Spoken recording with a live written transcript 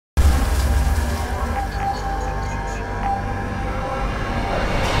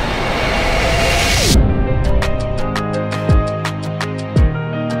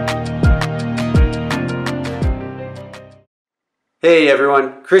Hey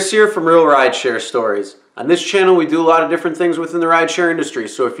everyone, Chris here from Realridesharestories. On this channel we do a lot of different things within the rideshare industry,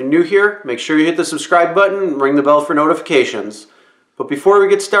 so if you're new here, make sure you hit the subscribe button and ring the bell for notifications. But before we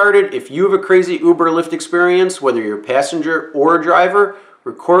get started, if you have a crazy Uber or Lyft experience, whether you're a passenger or a driver,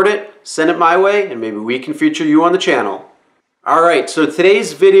 record it, send it my way, and maybe we can feature you on the channel. Alright, so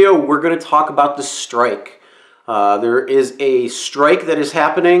today's video we're going to talk about the strike. There is a strike that is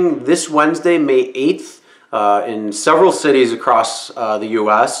happening this Wednesday, May 8th. In several cities across the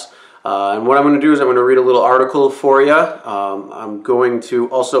U.S. And what I'm going to do is I'm going to read a little article for you. I'm going to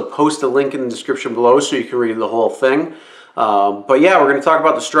also post a link in the description below so you can read the whole thing. But yeah, we're going to talk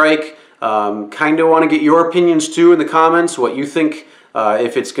about the strike. Kind of want to get your opinions too in the comments, what you think,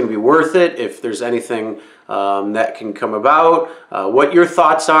 if it's going to be worth it, if there's anything that can come about, what your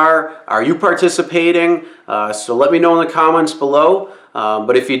thoughts are you participating? So let me know in the comments below.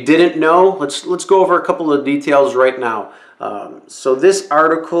 But if you didn't know, let's go over a couple of details right now. So this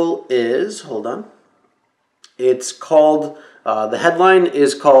article is, hold on, it's called, the headline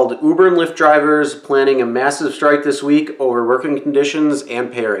is called Uber and Lyft drivers planning a massive strike this week over working conditions and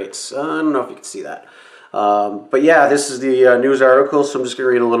pay rates. I don't know if you can see that. But yeah, this is the news article, so I'm just going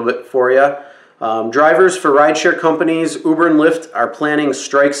to read a little bit for you. Drivers for rideshare companies Uber and Lyft are planning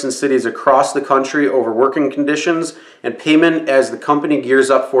strikes in cities across the country over working conditions and payment as the company gears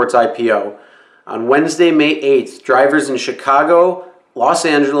up for its IPO. On Wednesday, May 8th, drivers in Chicago, Los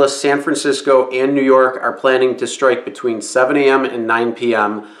Angeles, San Francisco, and New York are planning to strike between 7 a.m. and 9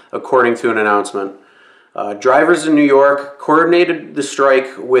 p.m., according to an announcement. Drivers in New York coordinated the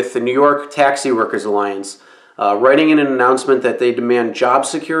strike with the New York Taxi Workers Alliance, writing in an announcement that they demand job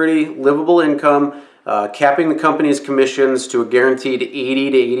security, livable income, capping the company's commissions to a guaranteed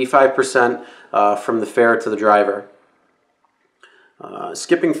 80 to 85% from the fare to the driver.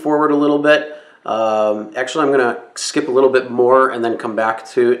 Skipping forward a little bit, actually I'm going to skip a little bit more and then come back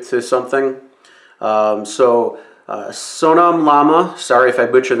to something. Sonam Lama, sorry if I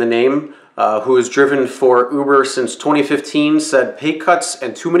butcher the name, who has driven for Uber since 2015, said pay cuts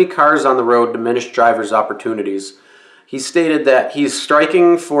and too many cars on the road diminish drivers' opportunities. He stated that he's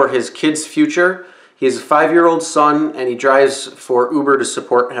striking for his kid's future. He has a 5-year-old son and he drives for Uber to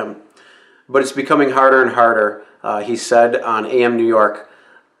support him. But it's becoming harder and harder, he said on AM New York.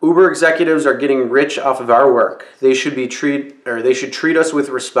 Uber executives are getting rich off of our work. They should treat us with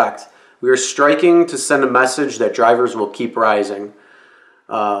respect. We are striking to send a message that drivers will keep rising.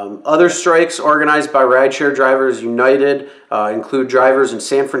 Other strikes organized by Rideshare Drivers United include drivers in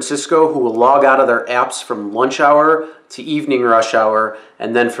San Francisco who will log out of their apps from lunch hour to evening rush hour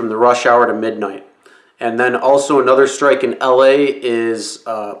and then from the rush hour to midnight. And then also another strike in LA is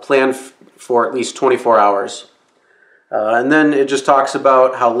planned for at least 24 hours. And then it just talks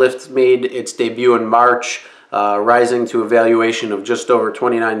about how Lyft made its debut in March, rising to a valuation of just over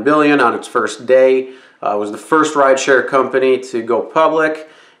 $29 billion on its first day. It was the first rideshare company to go public,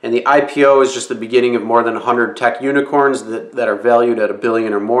 and the IPO is just the beginning of more than 100 tech unicorns that are valued at $1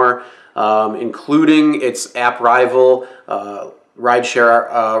 billion or more, including its app rival,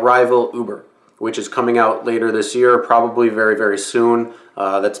 rideshare rival Uber, which is coming out later this year, probably very, very soon.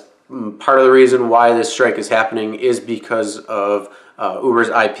 That's part of the reason why this strike is happening is because of Uber's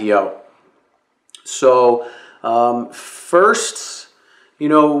IPO. So first,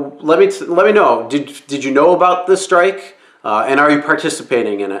 let me know. Did you know about this strike? And are you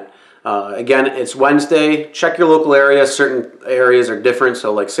participating in it? Again, it's Wednesday. Check your local area. Certain areas are different.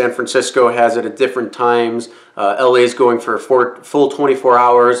 So like San Francisco has it at different times. LA is going for a full 24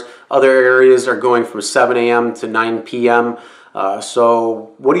 hours. Other areas are going from 7 a.m. to 9 p.m.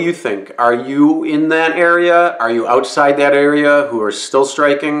 So what do you think? Are you in that area? Are you outside that area who are still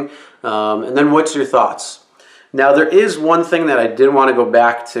striking? And then what's your thoughts? Now, there is one thing that I did want to go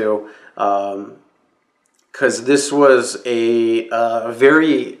back to, because this was a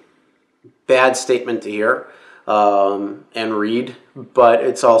very bad statement to hear and read, but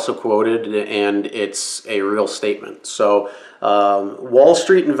it's also quoted and it's a real statement. So Wall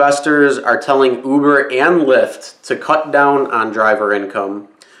Street investors are telling Uber and Lyft to cut down on driver income,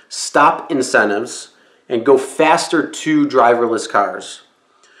 stop incentives, and go faster to driverless cars.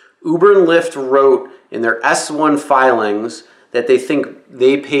 Uber and Lyft wrote in their S1 filings that they think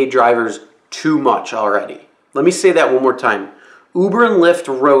they pay drivers too much already. Let me say that one more time. Uber and Lyft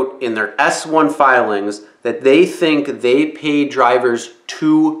wrote in their S1 filings that they think they pay drivers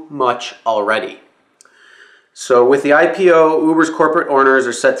too much already. So with the IPO, Uber's corporate owners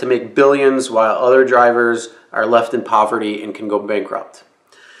are set to make billions while other drivers are left in poverty and can go bankrupt.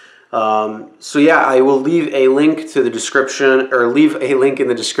 So yeah, I will leave a link to the description, or leave a link in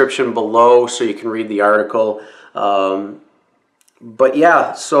the description below so you can read the article. But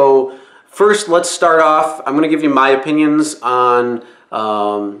yeah, so first let's start off. I'm going to give you my opinions on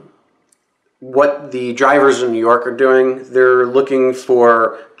what the drivers in New York are doing. They're looking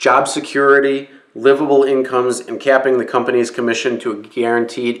for job security, livable incomes, and capping the company's commission to a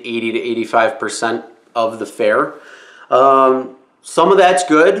guaranteed 80 to 85% of the fare. Some of that's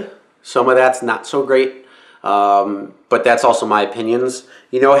good, some of that's not so great, but that's also my opinions.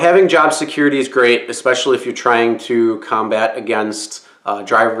 You know, having job security is great, especially if you're trying to combat against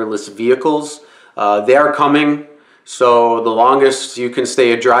driverless vehicles. They are coming. So the longest you can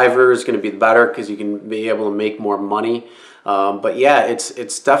stay a driver is going to be the better, because you can be able to make more money. But yeah,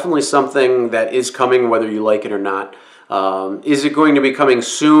 it's definitely something that is coming, whether you like it or not. Is it going to be coming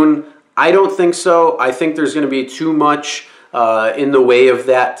soon? I don't think so. I think there's going to be too much in the way of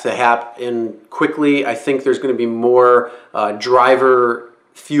that to happen quickly. I think there's going to be more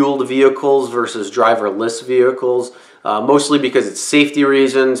driver-fueled vehicles versus driverless vehicles, mostly because it's safety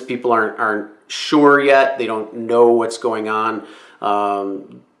reasons. People aren't sure yet. They don't know what's going on.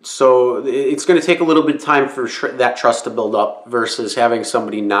 So it's going to take a little bit of time for that trust to build up versus having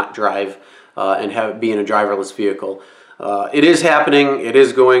somebody not drive and be in a driverless vehicle. It is happening. It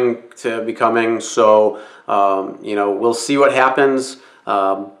is going to be coming. So, you know, we'll see what happens.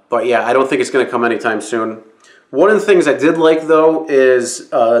 But yeah, I don't think it's going to come anytime soon. One of the things I did like, though, is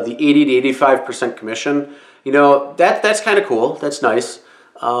the 80 to 85% commission. You know, that's kind of cool. That's nice.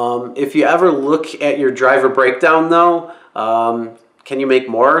 If you ever look at your driver breakdown, though, can you make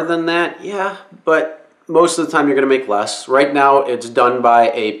more than that? Yeah, but most of the time you're going to make less. Right now it's done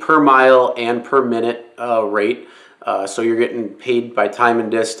by a per mile and per minute rate, so you're getting paid by time and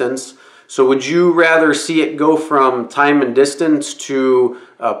distance. So would you rather see it go from time and distance to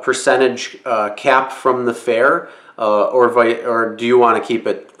a percentage cap from the fare, or do you want to keep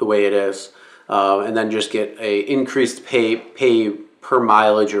it the way it is, and then just get a increased pay per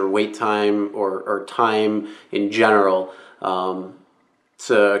mileage or wait time or time in general,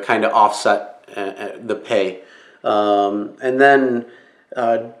 to kind of offset the pay? And then,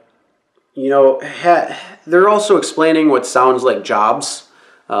 you know, they're also explaining what sounds like jobs.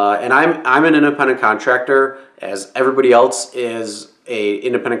 And I'm an independent contractor, as everybody else is a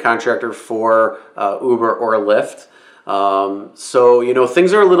independent contractor for Uber or Lyft. So, you know,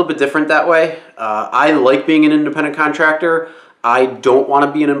 things are a little bit different that way. I like being an independent contractor. I don't want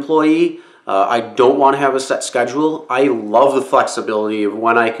to be an employee. I don't want to have a set schedule. I love the flexibility of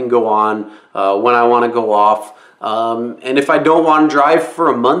when I can go on, when I want to go off. And if I don't want to drive for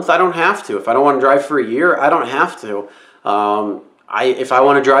a month, I don't have to. If I don't want to drive for a year, I don't have to. If I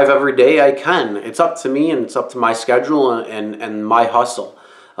want to drive every day, I can. It's up to me, and it's up to my schedule and my hustle,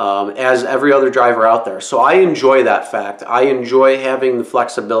 as every other driver out there. So I enjoy that fact. I enjoy having the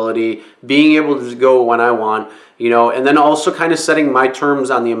flexibility, being able to go when I want, you know, and then also kind of setting my terms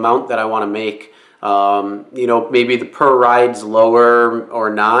on the amount that I want to make. You know, maybe the per ride's lower or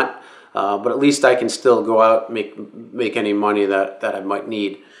not, but at least I can still go out and make any money that I might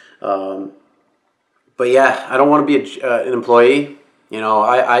need. But yeah, I don't want to be an employee. You know,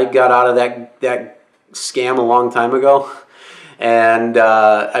 I got out of that scam a long time ago. And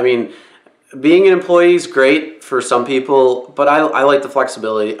I mean, being an employee is great for some people, but I like the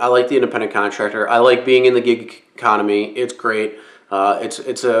flexibility. I like the independent contractor. I like being in the gig economy. It's great. It's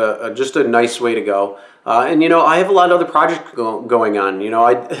just a nice way to go. And you know, I have a lot of other projects going on. You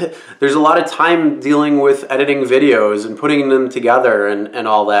know, there's a lot of time dealing with editing videos and putting them together and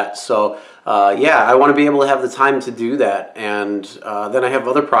all that. So yeah, I want to be able to have the time to do that. And then I have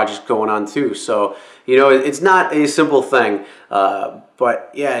other projects going on too. So you know, it's not a simple thing.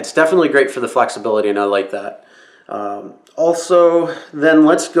 But yeah, it's definitely great for the flexibility, and I like that. Also, then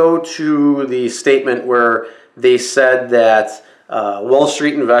let's go to the statement where they said that Wall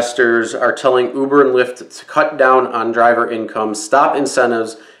Street investors are telling Uber and Lyft to cut down on driver income, stop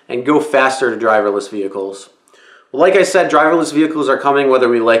incentives, and go faster to driverless vehicles. Well, like I said, driverless vehicles are coming whether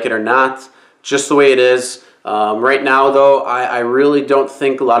we like it or not, just the way it is. Right now, though, I really don't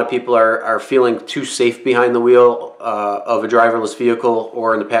think a lot of people are feeling too safe behind the wheel of a driverless vehicle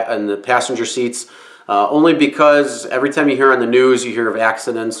or in the passenger seats. Only because every time you hear on the news, you hear of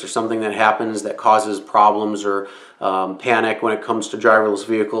accidents or something that happens that causes problems or panic when it comes to driverless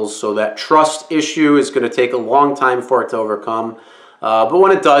vehicles. So that trust issue is going to take a long time for it to overcome. But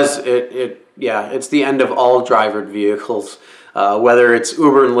when it does, it's the end of all drivered vehicles. Whether it's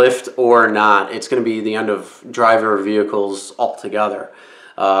Uber and Lyft or not, it's going to be the end of driver vehicles altogether.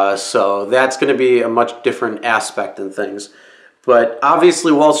 So that's going to be a much different aspect in things. But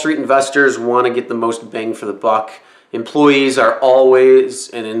obviously, Wall Street investors want to get the most bang for the buck. Employees are always,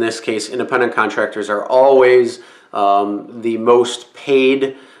 and in this case, independent contractors are always the most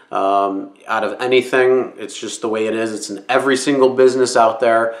paid out of anything. It's just the way it is. It's in every single business out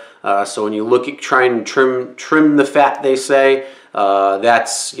there. So when you look at trying to trim the fat, they say,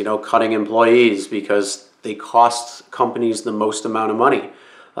 that's, you know, cutting employees because they cost companies the most amount of money.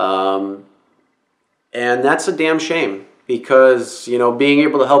 And that's a damn shame because, you know, being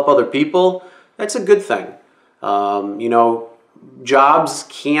able to help other people, that's a good thing. You know, businesses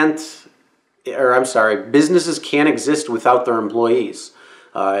can't exist without their employees.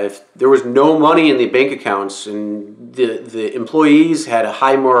 If there was no money in the bank accounts and the employees had a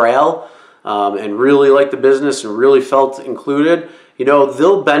high morale and really liked the business and really felt included, you know,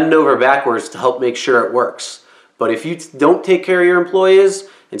 they'll bend over backwards to help make sure it works. But if you don't take care of your employees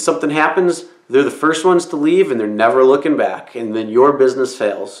and something happens, they're the first ones to leave and they're never looking back, and then your business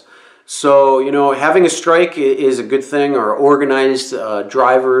fails. So, you know, having a strike is a good thing, or organized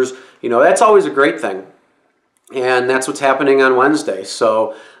drivers, you know, that's always a great thing. And that's what's happening on Wednesday.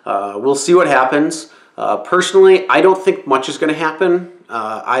 So we'll see what happens. Personally, I don't think much is going to happen.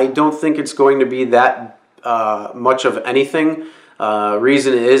 I don't think it's going to be that much of anything.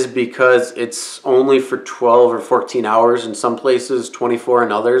 Reason is because it's only for 12 or 14 hours in some places, 24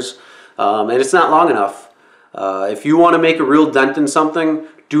 in others. And it's not long enough. If you want to make a real dent in something,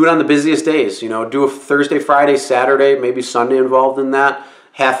 do it on the busiest days. You know, do a Thursday, Friday, Saturday, maybe Sunday involved in that,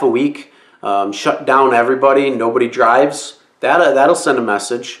 half a week. Shut down everybody, nobody drives. That'll send a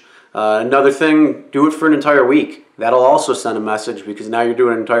message. Another thing, do it for an entire week. That'll also send a message because now you're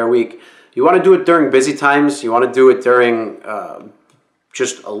doing an entire week. You want to do it during busy times. You want to do it during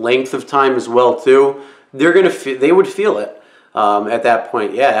just a length of time as well too. They would feel it at that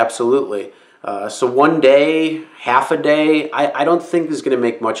point. Yeah, absolutely. So one day, half a day, I don't think is going to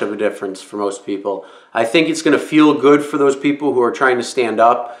make much of a difference for most people. I think it's going to feel good for those people who are trying to stand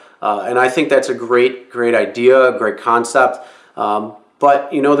up. And I think that's a great idea, a great concept.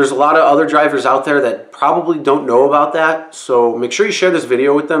 But, you know, there's a lot of other drivers out there that probably don't know about that. So make sure you share this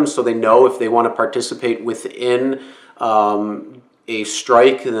video with them so they know if they want to participate within a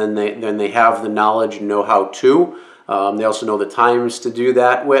strike, then they have the knowledge and know how to. They also know the times to do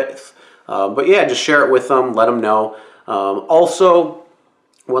that with. But yeah, just share it with them, let them know. Also,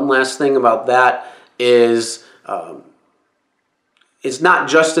 one last thing about that is it's not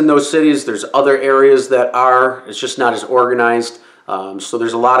just in those cities. There's other areas that are. It's just not as organized. So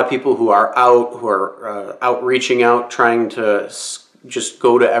there's a lot of people who are out reaching out, trying to just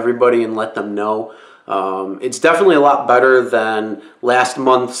go to everybody and let them know. It's definitely a lot better than last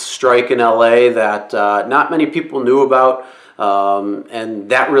month's strike in LA that not many people knew about, and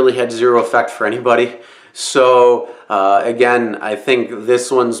that really had zero effect for anybody. So again, I think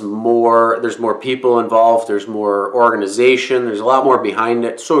this one's there's more people involved, there's more organization, there's a lot more behind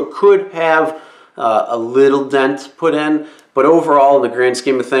it. So it could have a little dent put in, but overall, in the grand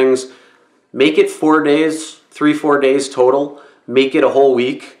scheme of things, make it 4 days, 3-4 days total, make it a whole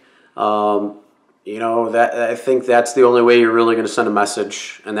week. You know, I think that's the only way you're really going to send a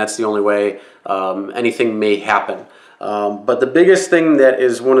message, and that's the only way anything may happen. But the biggest thing that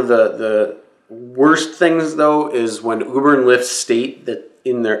is one of the worst things, though, is when Uber and Lyft state that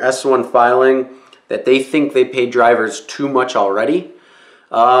in their S1 filing that they think they pay drivers too much already.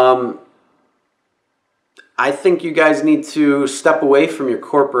 I think you guys need to step away from your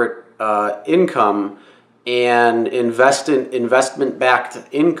corporate income and invest in investment-backed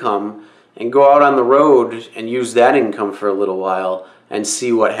income and go out on the road and use that income for a little while and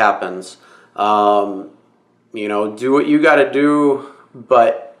see what happens. You know, do what you got to do,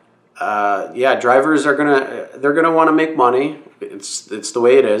 but yeah, drivers are gonna want to make money. It's the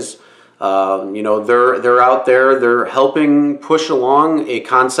way it is. You know, they're out there. They're helping push along a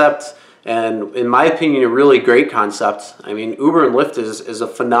concept, and in my opinion, a really great concept. I mean, Uber and Lyft is a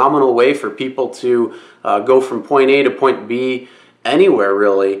phenomenal way for people to go from point A to point B anywhere,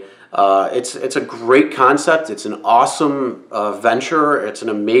 really. It's a great concept. It's an awesome venture. It's an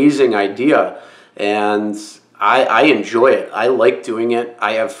amazing idea, and I enjoy it. I like doing it.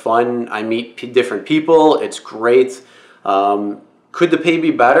 I have fun. I meet different people. It's great. Could the pay be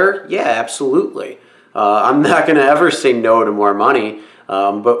better? Yeah, absolutely. I'm not going to ever say no to more money.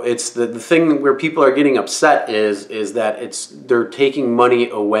 But it's the thing where people are getting upset is that they're taking money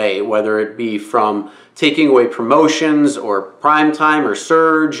away, whether it be from taking away promotions or prime time or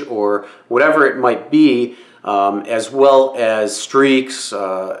surge or whatever it might be, as well as streaks,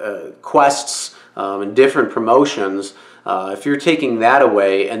 quests, and different promotions. If you're taking that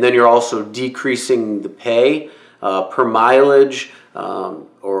away and then you're also decreasing the pay per mileage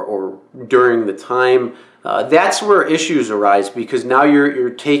or during the time, That's where issues arise, because now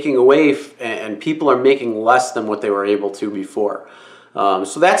you're taking away and people are making less than what they were able to before.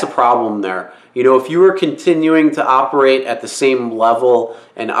 So that's a problem there. You know, if you were continuing to operate at the same level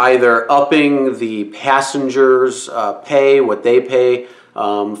and either upping the passengers' pay, what they pay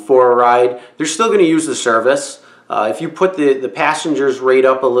for a ride, they're still going to use the service. If you put the passengers' rate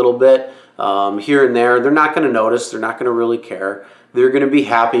up a little bit here and there, they're not going to notice. They're not going to really care. They're going to be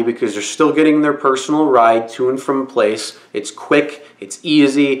happy because they're still getting their personal ride to and from a place. It's quick. It's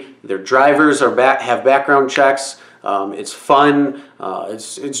easy. Their drivers have background checks. It's fun.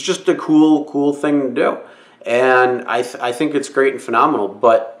 It's just a cool thing to do. And I think it's great and phenomenal.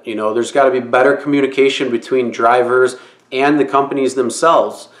 But, you know, there's got to be better communication between drivers and the companies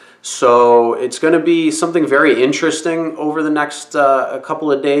themselves. So it's going to be something very interesting over the next a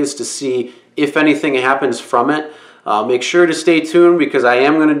couple of days to see if anything happens from it. Make sure to stay tuned, because I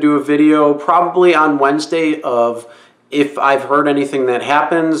am going to do a video probably on Wednesday of if I've heard anything that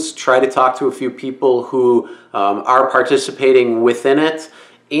happens, try to talk to a few people who are participating within it,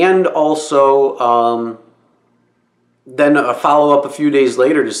 and also then follow up a few days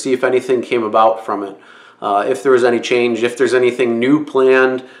later to see if anything came about from it. If there was any change, if there's anything new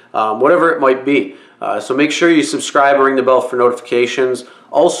planned, whatever it might be. So make sure you subscribe and ring the bell for notifications.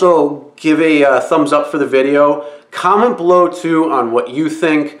 Also, give a thumbs up for the video. Comment below too on what you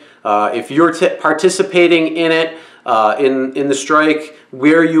think. If you're participating in it, in the strike,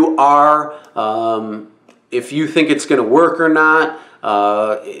 where you are, if you think it's going to work or not,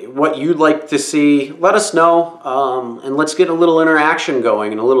 what you'd like to see, let us know, and let's get a little interaction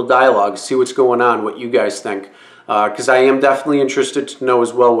going and a little dialogue, see what's going on, what you guys think, because I am definitely interested to know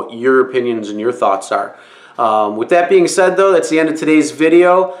as well what your opinions and your thoughts are. With that being said, though, that's the end of today's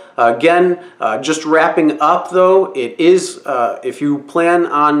video. Again, just wrapping up, though, it is, if you plan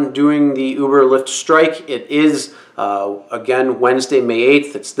on doing the Uber Lyft strike, it is, again, Wednesday, May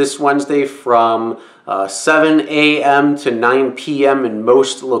 8th. It's this Wednesday from 7 a.m. to 9 p.m. in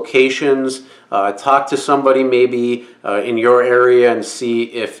most locations. Talk to somebody maybe in your area and see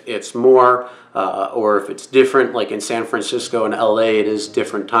if it's more or if it's different. Like in San Francisco and LA, it is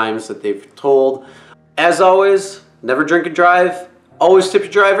different times that they've told. As always, never drink and drive, always tip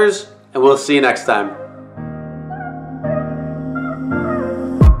your drivers, and we'll see you next time.